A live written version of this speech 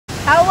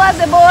How was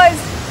it, boys?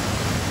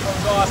 That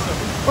was awesome.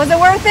 Was it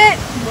worth it?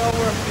 Well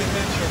worth the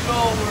adventure.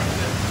 Well worth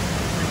it.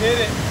 We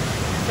hit it.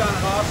 We found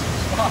an awesome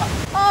spot.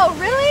 Oh,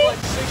 really?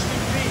 It's like 60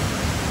 feet.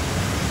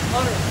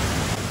 100.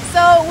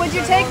 So, would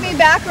you take me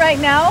back right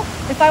now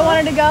if I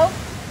wanted to go?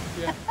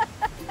 Yeah.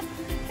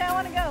 Okay, I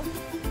want to go.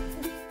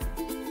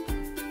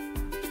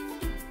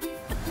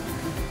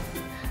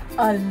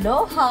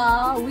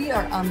 Aloha! We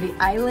are on the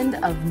island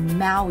of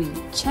Maui.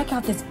 Check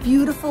out this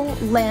beautiful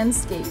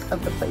landscape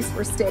of the place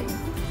we're staying.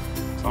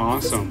 It's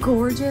awesome. It's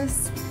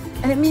gorgeous.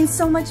 And it means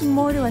so much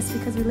more to us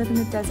because we live in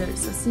the desert.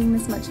 So seeing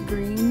this much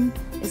green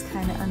is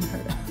kind of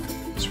unheard of.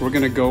 So we're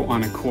gonna go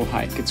on a cool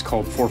hike. It's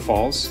called Four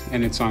Falls,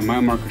 and it's on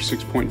mile marker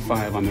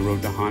 6.5 on the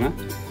road to Hana.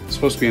 It's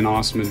supposed to be an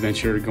awesome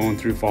adventure, going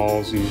through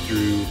falls and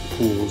through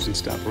pools and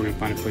stuff. We're gonna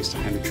find a place to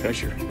hide the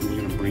treasure, and we're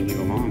gonna bring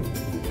you along.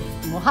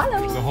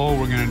 Mahalo. The hole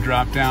we're gonna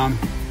drop down.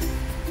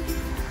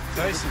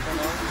 Tyson,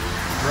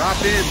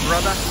 drop in,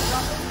 brother.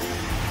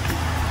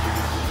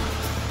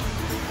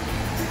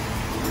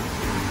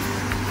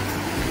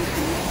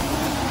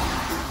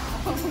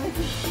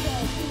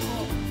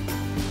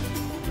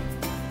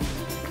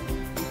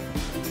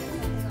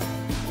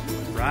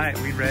 Right,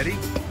 we ready?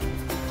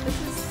 This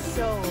is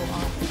so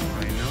awesome.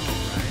 I know,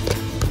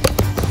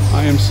 right?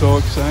 I am so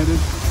excited.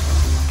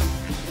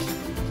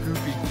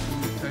 Goofy.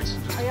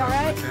 Tyson just Are you all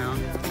right? down.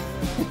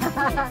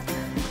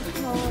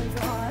 Oh my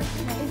gosh,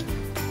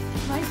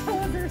 my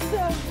toes are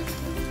soaked.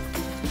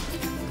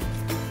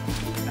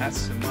 That's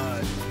some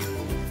mud.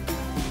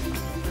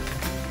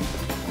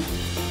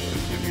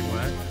 Get me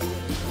wet.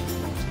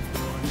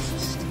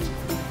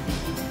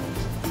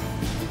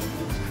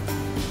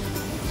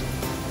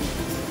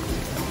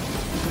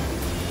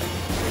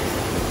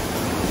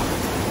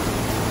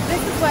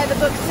 This is why the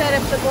book said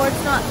if the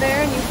board's not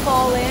there and you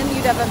fall in,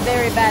 you'd have a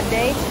very bad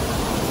day.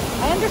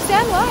 I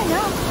understand why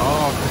now.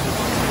 Oh, because it's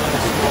a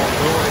little small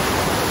buoy.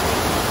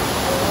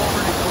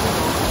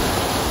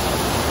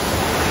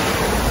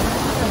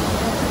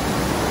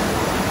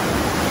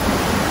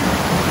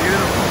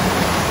 Beautiful.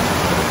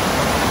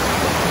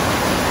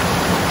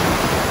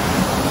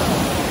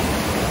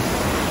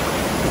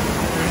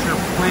 There's your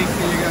plank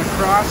that you're going to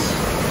cross.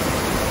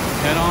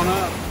 Head on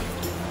up.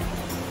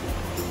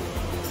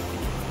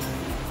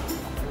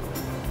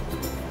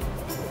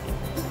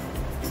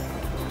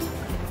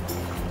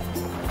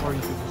 Or you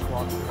could just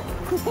walk through.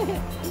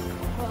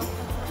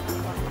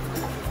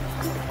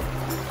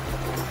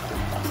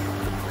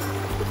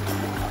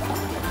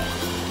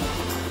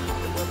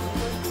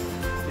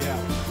 Yeah.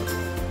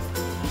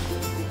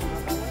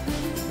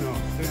 No,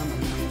 stay on the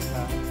main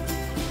path.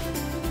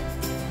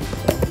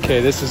 Okay,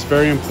 this is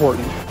very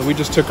important. We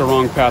just took a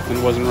wrong path and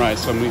it wasn't right,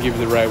 so I'm going to give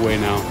you the right way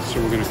now. So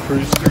we're going to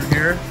cruise through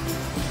here.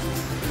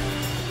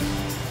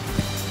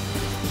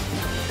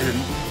 And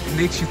it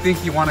makes you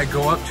think you want to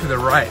go up to the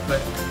right,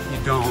 but you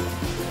don't.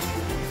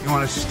 You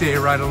want to stay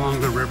right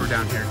along the river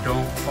down here.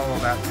 Don't follow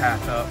that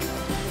path up.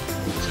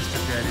 It's just a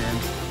dead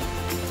end.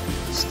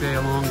 Stay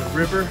along the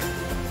river.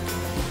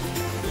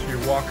 So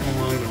you're walking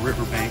along the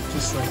riverbank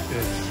just like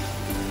this.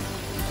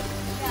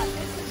 Yeah,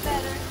 this is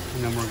better.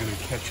 And then we're going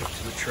to catch up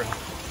to the trail.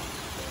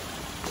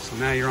 So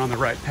now you're on the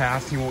right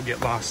path. You won't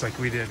get lost like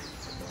we did.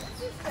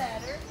 This is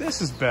better.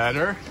 This is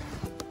better.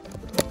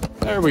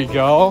 There we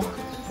go.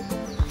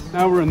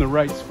 Now we're in the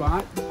right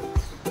spot.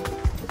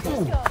 Let's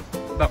go.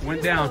 That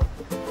went down.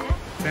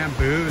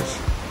 Bamboos.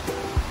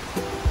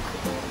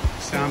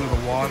 Sound of the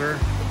water.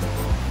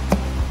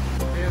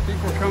 Hey, I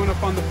think we're coming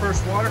up on the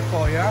first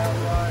waterfall, yeah?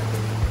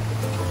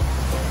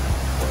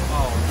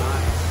 Oh,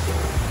 nice.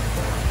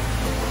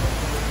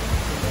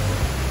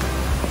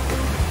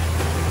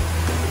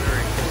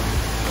 Very cool.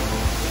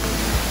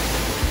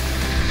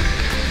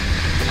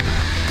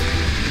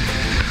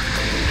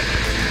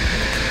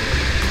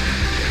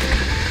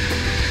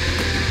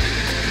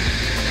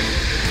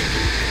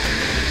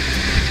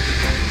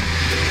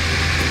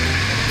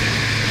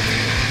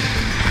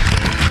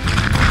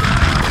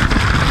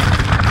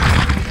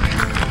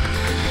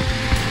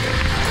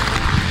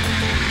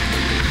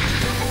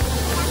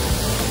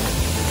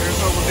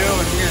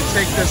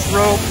 Take this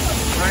rope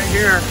right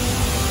here, a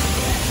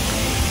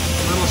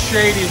little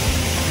shady,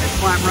 and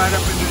climb right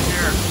up into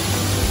here.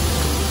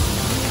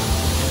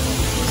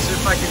 Let's see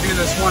if I can do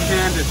this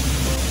one-handed.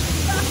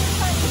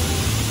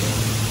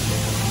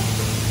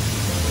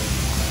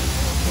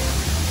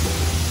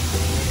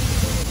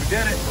 We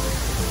did it.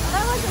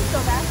 That wasn't so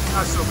bad.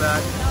 Not so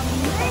bad.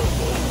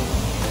 Amazing.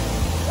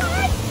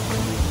 What?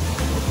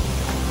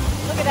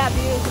 Look at that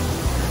view. Oh,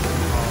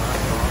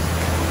 that's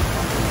awesome.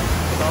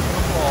 Top of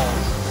the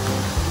falls.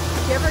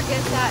 Do you ever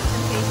get that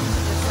temptation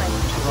to just like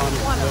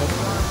want to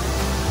run?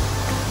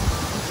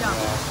 Jump.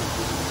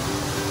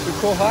 It's a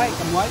cool hike.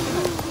 I'm liking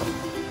it.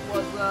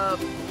 What's up?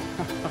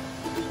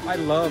 I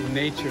love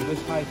nature.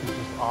 This hike is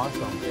just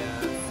awesome. Yeah.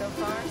 So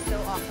far, so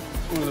awesome.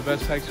 It's one of the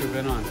best hikes we've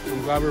been on.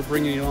 I'm glad we're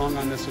bringing you along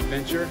on this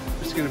adventure.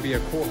 It's going to be a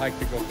cool hike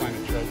to go find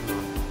a treasure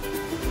on.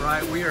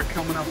 Right, we are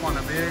coming up on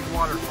a big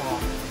waterfall.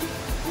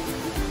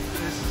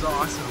 This is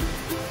awesome.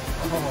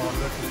 Oh,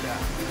 look at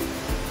that.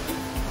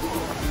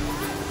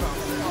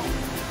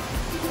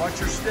 Watch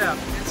your step,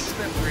 it's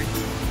slippery.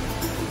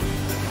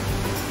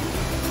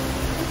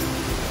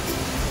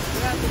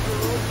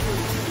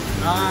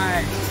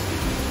 Nice.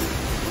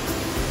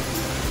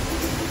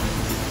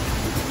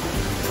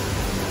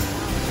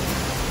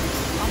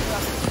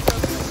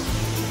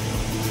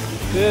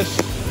 This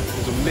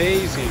is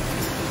amazing.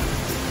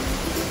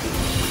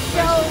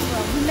 So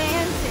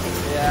romantic.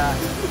 Yeah.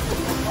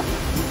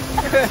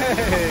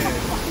 Hey.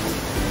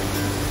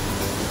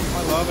 I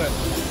love it.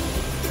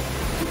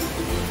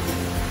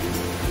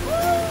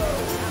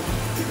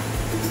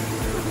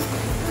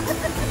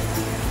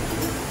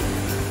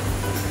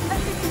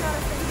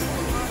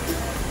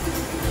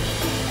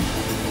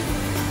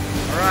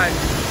 All right,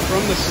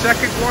 from the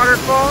second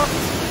waterfall,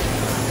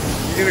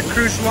 you're gonna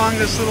cruise along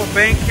this little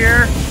bank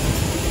here.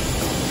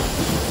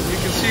 You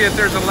can see it,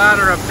 there's a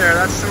ladder up there.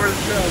 That's where the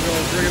trail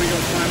goes. We're gonna go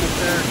climb up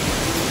there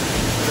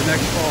to the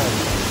next falls.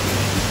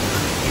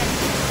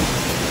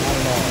 Not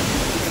at all.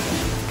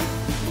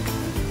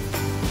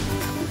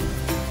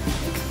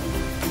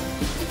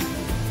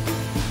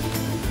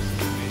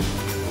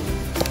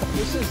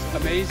 This is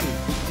amazing.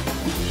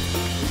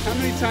 How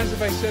many times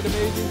have I said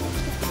amazing?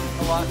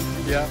 A lot.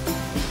 Yeah.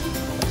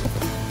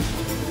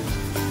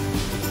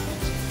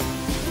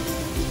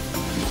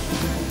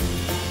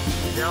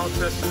 Yeah, I'll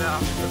test it out.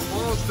 The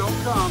falls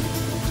don't come.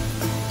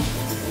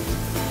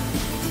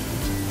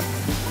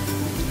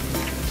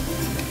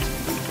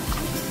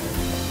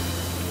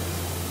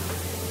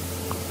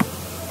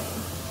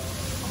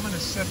 I'm gonna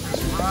set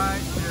this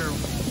right here.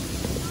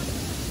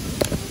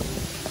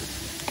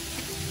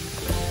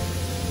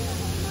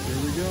 Here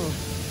we go.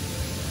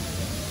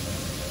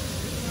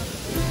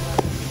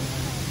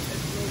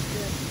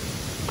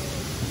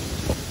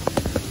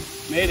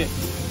 Made it.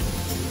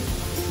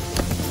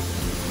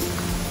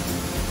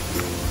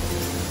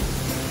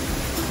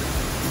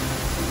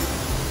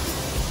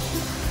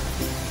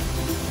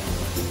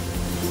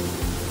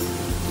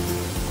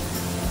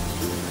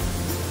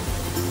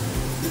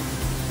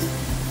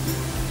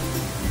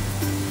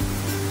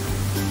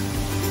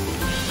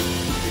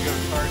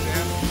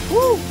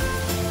 Woo!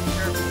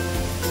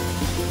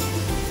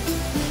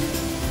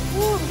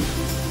 Woo!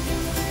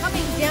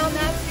 Coming down,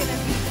 that's gonna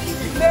be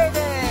easy. You made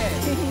it!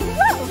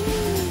 Woo!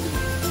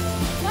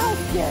 That was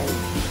scary.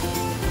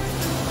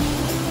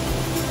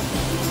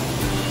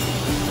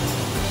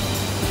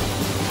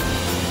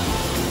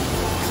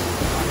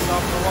 On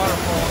top of the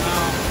waterfall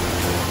now.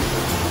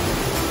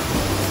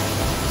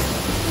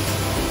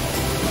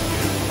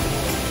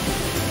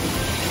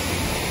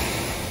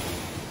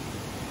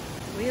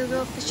 We'll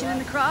go fishing in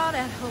the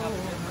crawdad hole,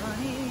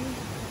 honey,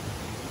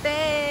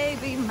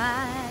 baby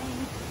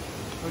mine.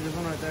 Oh, there's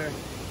one right there.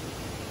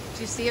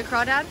 Do you see a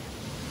crawdad?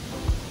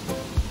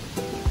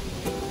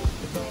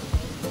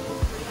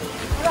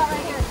 What about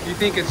right here? You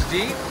think it's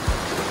deep?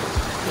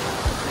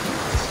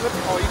 Slip.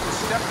 Oh, you can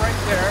step right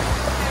there.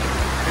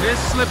 It is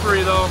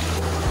slippery though.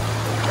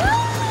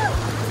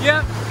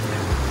 Yep.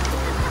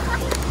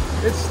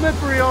 It's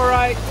slippery, all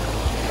right.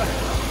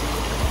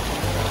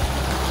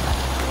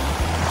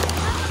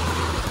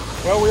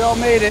 Well, we all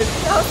made it.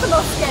 That was the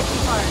most sketchy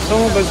part.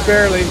 Some of us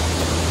barely,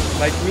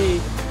 like me,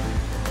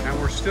 and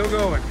we're still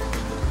going.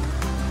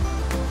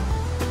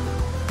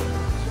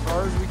 As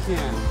far as we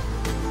can.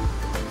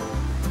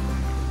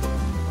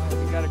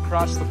 We gotta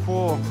cross the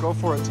pool. Go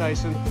for it,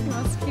 Tyson. He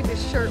wants to keep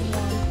his shirt warm.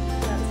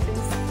 That's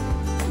his.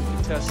 You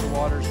can test the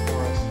waters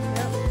for us.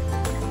 Yep.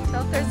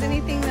 Tell if there's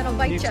anything that'll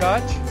bite Can you. you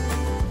touch?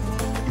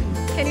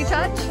 Can you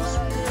touch?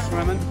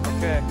 Swimming?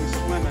 Okay, he's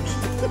swimming.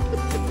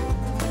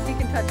 You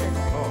can touch it.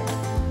 Oh.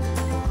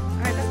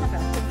 Alright, that's not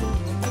bad.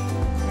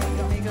 Alright, you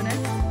want me to go next?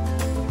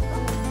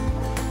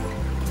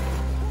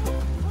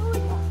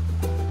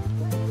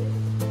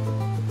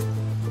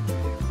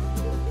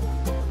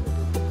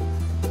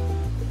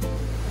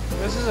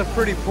 This is a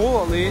pretty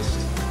pool at least.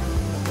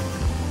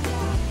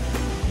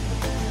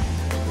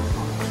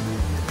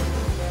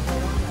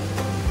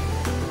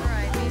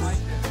 Alright,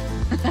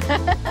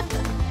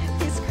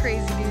 these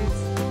crazy dudes.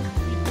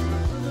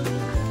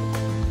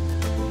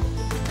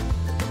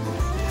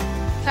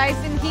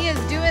 Tyson, he is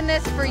doing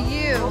this for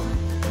you.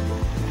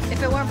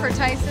 If it weren't for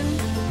Tyson,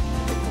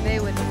 they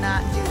would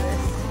not do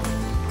this.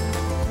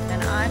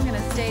 And I'm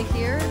gonna stay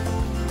here.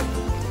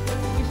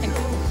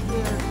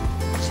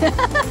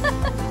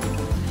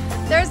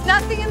 There's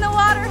nothing in the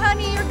water,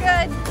 honey, you're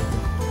good.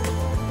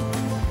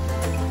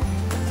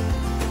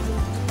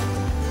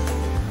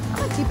 I'm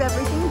gonna keep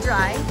everything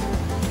dry.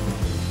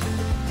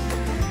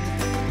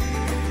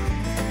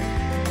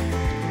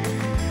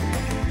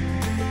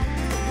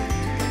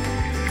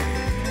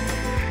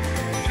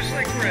 Just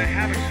like we're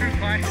having fruit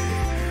pie.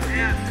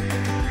 Yeah.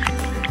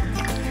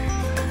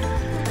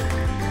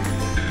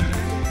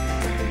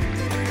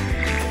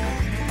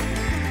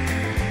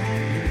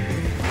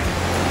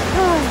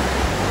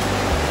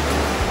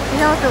 You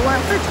know, if it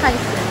weren't for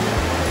Tyson,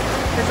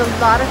 there's a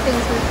lot of things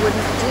we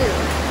wouldn't do.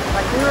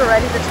 Like, we were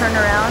ready to turn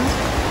around,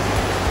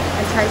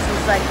 and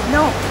Tyson's like,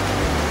 no,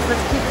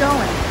 let's keep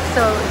going.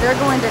 So they're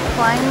going to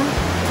climb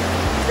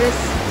this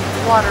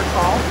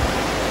waterfall.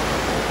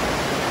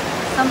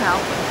 somehow.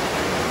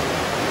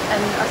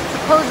 And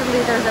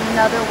supposedly there's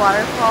another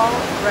waterfall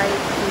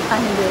right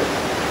behind it.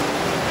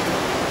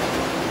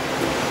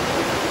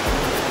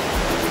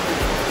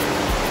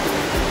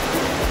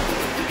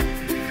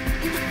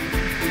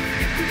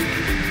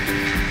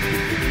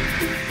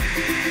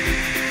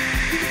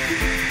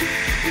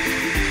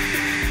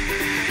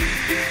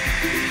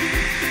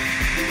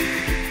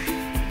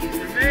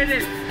 Made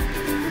it!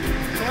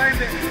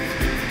 Climbed it!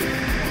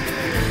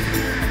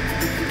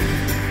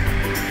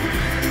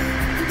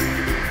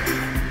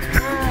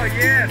 Oh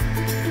yes!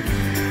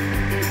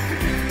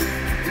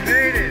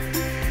 Made it!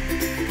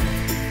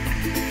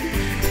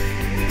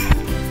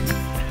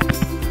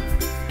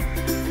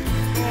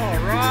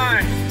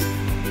 Alright!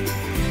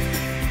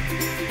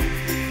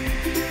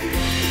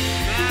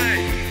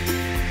 Nice!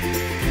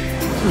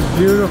 This is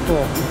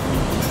beautiful.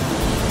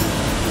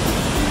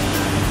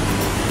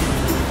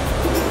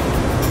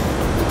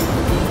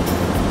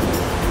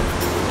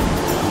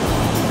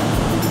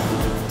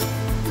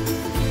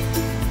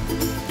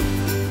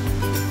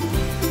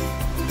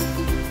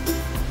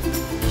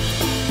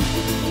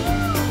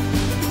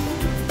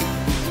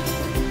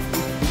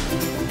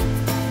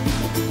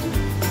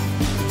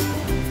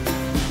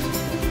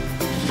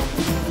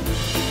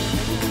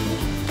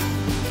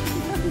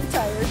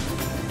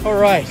 All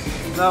right.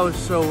 That was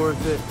so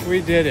worth it.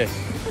 We did it.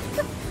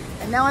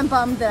 And now I'm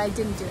bummed that I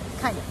didn't do it,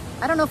 kind of.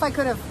 I don't know if I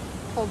could have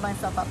pulled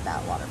myself up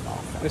that waterfall.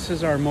 So. This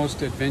is our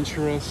most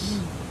adventurous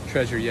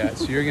treasure yet.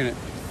 So you're gonna,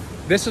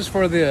 this is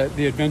for the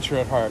adventure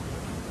at heart.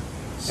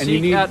 And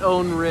you need at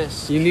own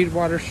risk. You need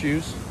water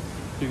shoes.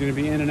 You're gonna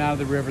be in and out of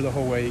the river the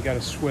whole way. You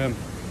gotta swim.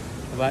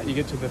 You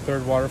get to the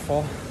third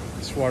waterfall.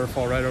 This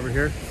waterfall right over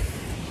here.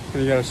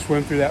 And you gotta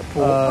swim through that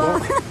pool.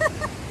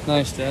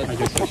 Nice, Dad. I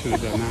guess I should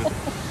have done that.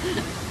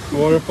 The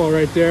waterfall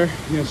right there.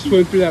 You gotta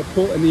swim through that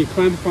pool and then you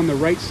climb up on the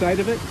right side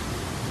of it.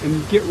 And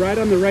you get right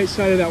on the right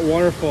side of that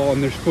waterfall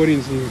and there's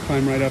footings and you can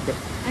climb right up it.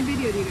 I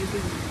videoed you guys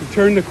doing that. You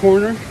turn the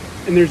corner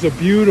and there's a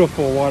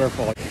beautiful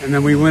waterfall. And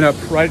then we went up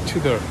right to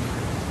the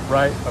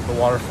right of the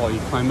waterfall. You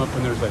climb up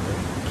and there's like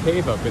a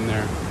cave up in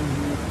there.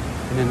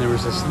 And then there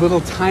was this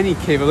little tiny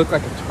cave. It looked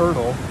like a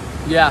turtle.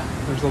 Yeah.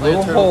 There's a like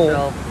little a turtle hole.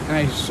 shell.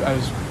 And I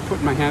was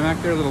putting my hand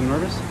back there a little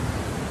nervous.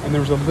 And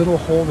there was a little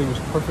hole that was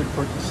perfect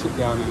for it to sit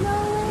down in.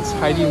 It's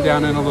hiding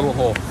down in a little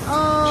hole.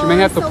 Oh, So you may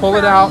have to pull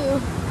it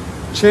out,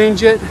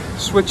 change it,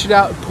 switch it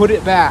out, put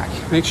it back.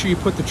 Make sure you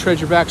put the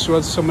treasure back so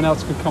someone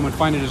else can come and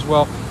find it as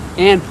well.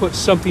 And put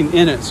something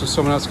in it so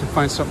someone else can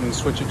find something and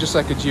switch it, just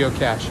like a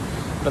geocache.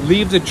 But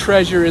leave the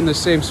treasure in the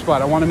same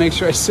spot. I want to make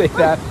sure I say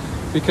that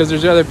because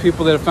there's other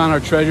people that have found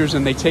our treasures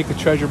and they take the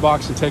treasure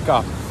box and take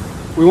off.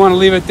 We want to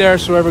leave it there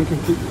so everyone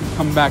can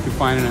come back and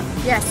find it.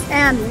 Yes,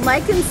 and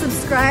like and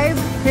subscribe.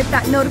 Hit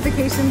that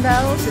notification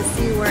bell to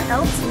see where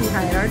else we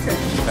hide our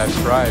treasure. That's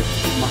right.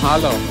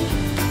 Mahalo.